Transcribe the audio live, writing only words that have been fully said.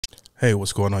Hey,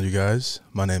 what's going on, you guys?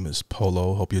 My name is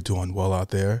Polo. Hope you're doing well out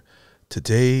there.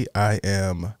 Today, I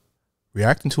am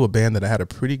reacting to a band that I had a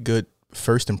pretty good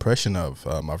first impression of.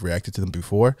 I've reacted to them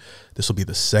before. This will be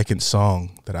the second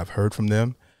song that I've heard from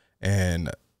them.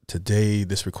 And today,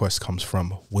 this request comes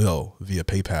from Will via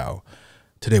PayPal.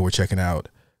 Today, we're checking out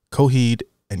Coheed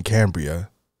and Cambria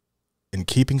in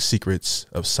Keeping Secrets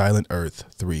of Silent Earth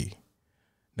 3.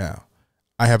 Now,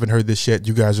 I haven't heard this yet.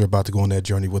 You guys are about to go on that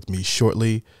journey with me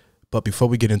shortly. But before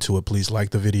we get into it, please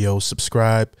like the video,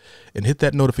 subscribe, and hit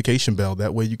that notification bell.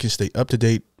 That way you can stay up to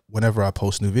date whenever I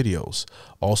post new videos.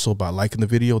 Also, by liking the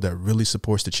video, that really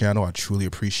supports the channel. I truly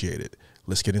appreciate it.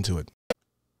 Let's get into it.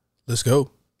 Let's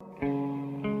go.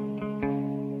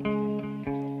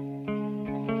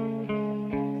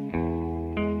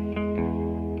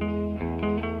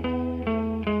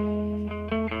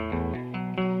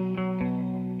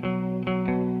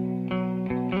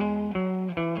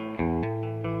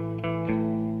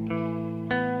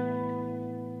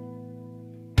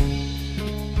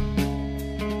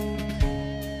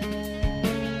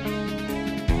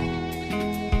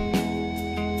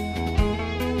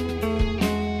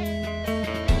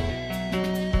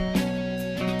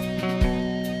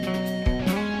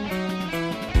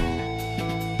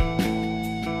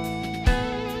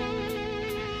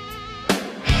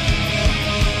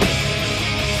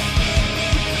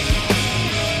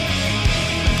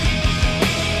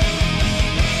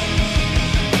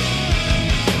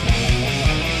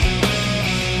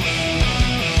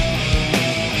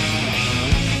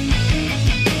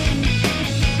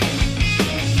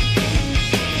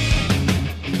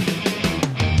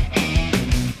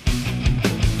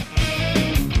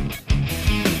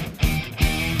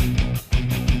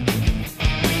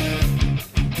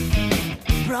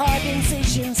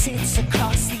 Sits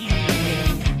across the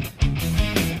evening,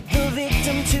 the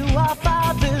victim to our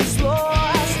father's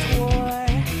lost war.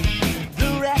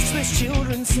 The restless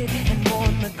children sit and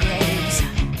mourn the graves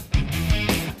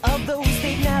of those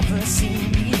they've never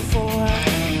seen before.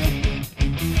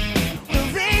 Will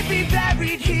they be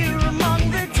buried here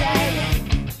among the dead,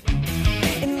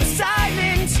 in the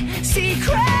silent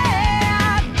secret?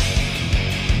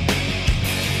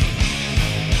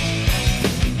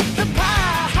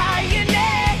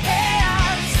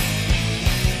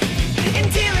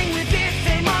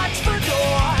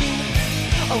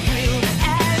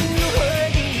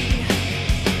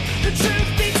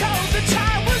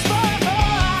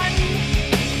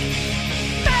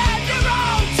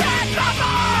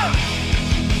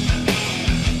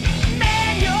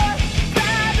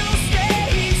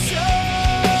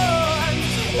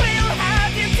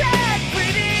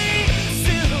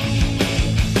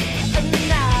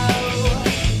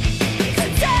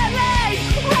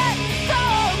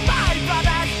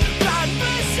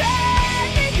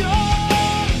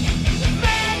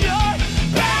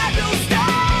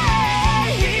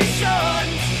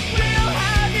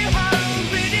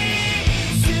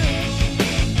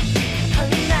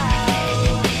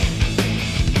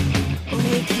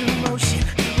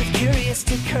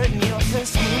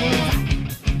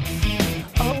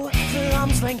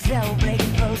 They'll break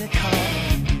protocol.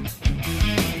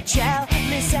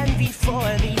 Jealous envy for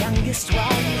the youngest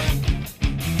one.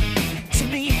 To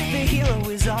be the hero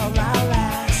is all I'll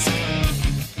ask.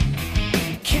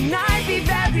 Can I be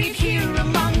buried here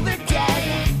among the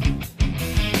dead,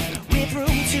 with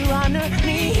room to honor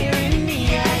me here in the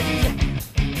end?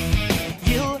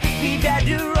 You'll be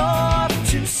better off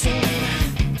too soon.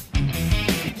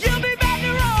 You'll be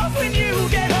better off when you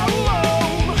get home.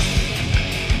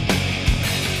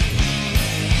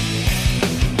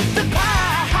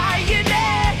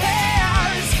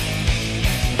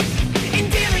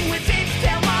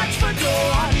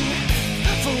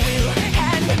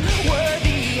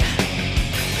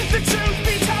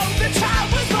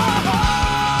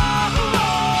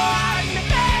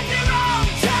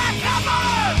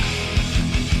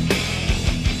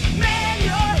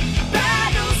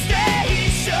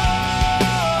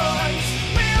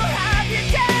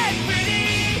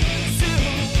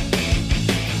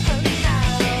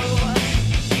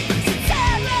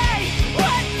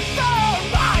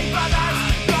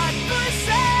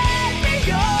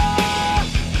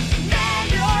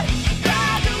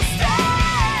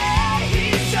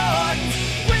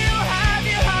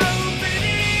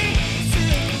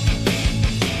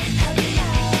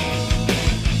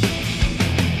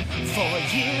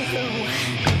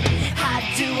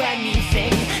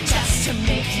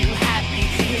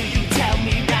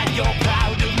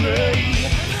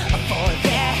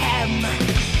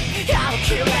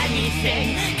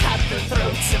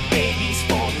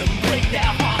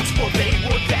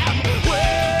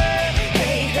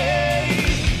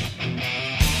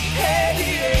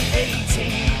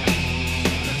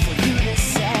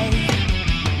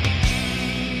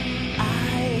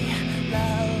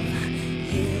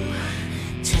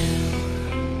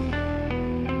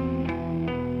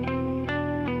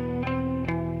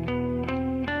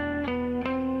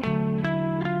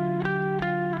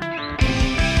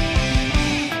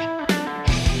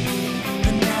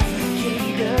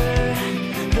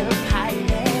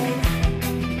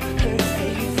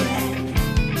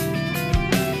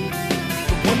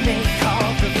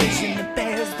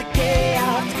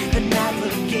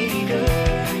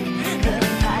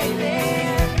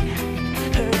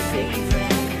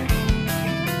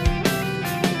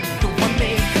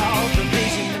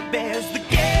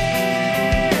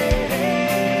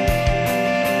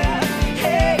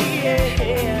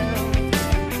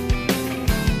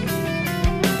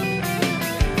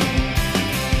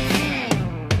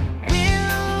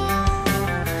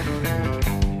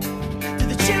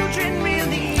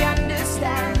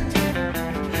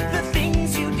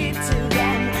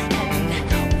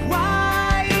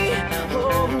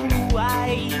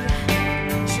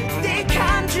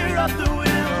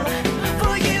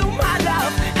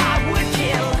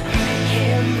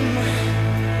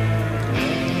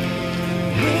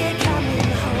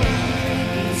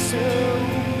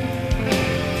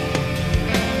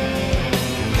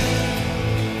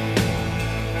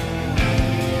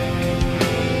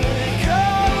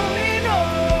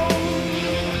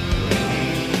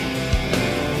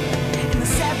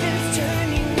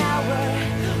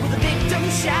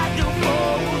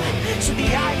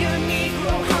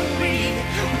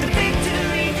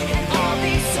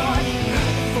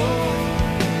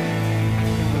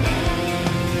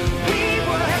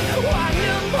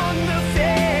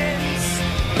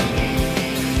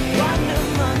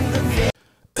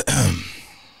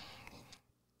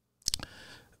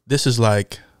 This is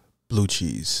like blue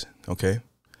cheese, okay?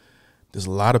 There's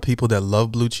a lot of people that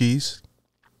love blue cheese.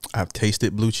 I've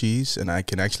tasted blue cheese, and I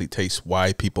can actually taste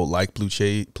why people like blue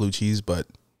cheese, but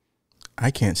I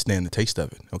can't stand the taste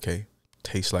of it, okay?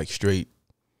 Tastes like straight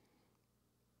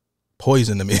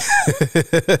poison to me.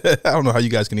 I don't know how you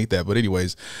guys can eat that, but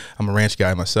anyways, I'm a ranch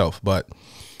guy myself. But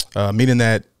meaning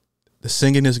that the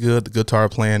singing is good, the guitar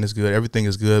playing is good, everything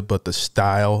is good, but the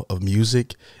style of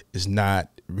music is not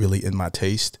really in my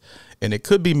taste. And it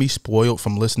could be me spoiled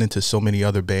from listening to so many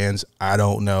other bands. I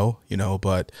don't know, you know,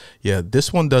 but yeah,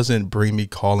 this one doesn't bring me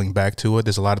calling back to it.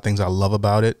 There's a lot of things I love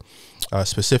about it,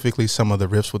 specifically some of the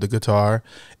riffs with the guitar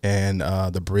and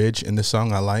the bridge in the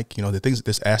song I like. You know,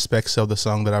 there's aspects of the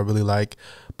song that I really like,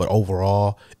 but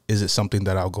overall, is it something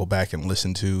that I'll go back and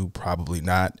listen to? Probably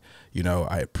not. You know,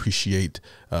 I appreciate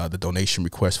the donation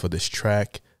request for this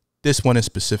track. This one in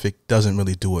specific doesn't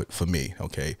really do it for me,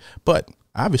 okay? But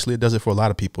obviously, it does it for a lot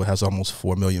of people. It has almost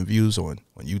 4 million views on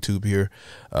YouTube here.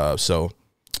 So,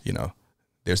 you know,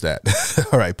 there's that.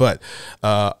 All right. But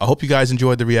I hope you guys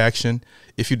enjoyed the reaction.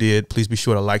 If you did, please be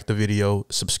sure to like the video,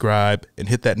 subscribe, and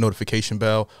hit that notification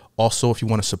bell. Also, if you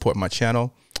want to support my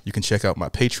channel, you can check out my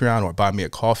Patreon or buy me a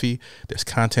coffee. There's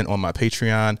content on my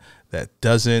Patreon that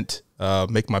doesn't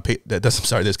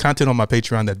there's content on my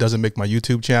Patreon that doesn't make my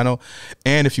YouTube channel.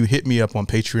 And if you hit me up on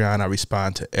Patreon, I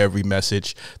respond to every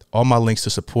message. All my links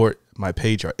to support my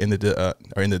page are in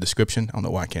the description. I don't know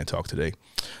why I can't talk today.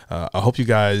 I hope you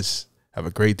guys have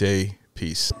a great day.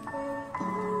 Peace.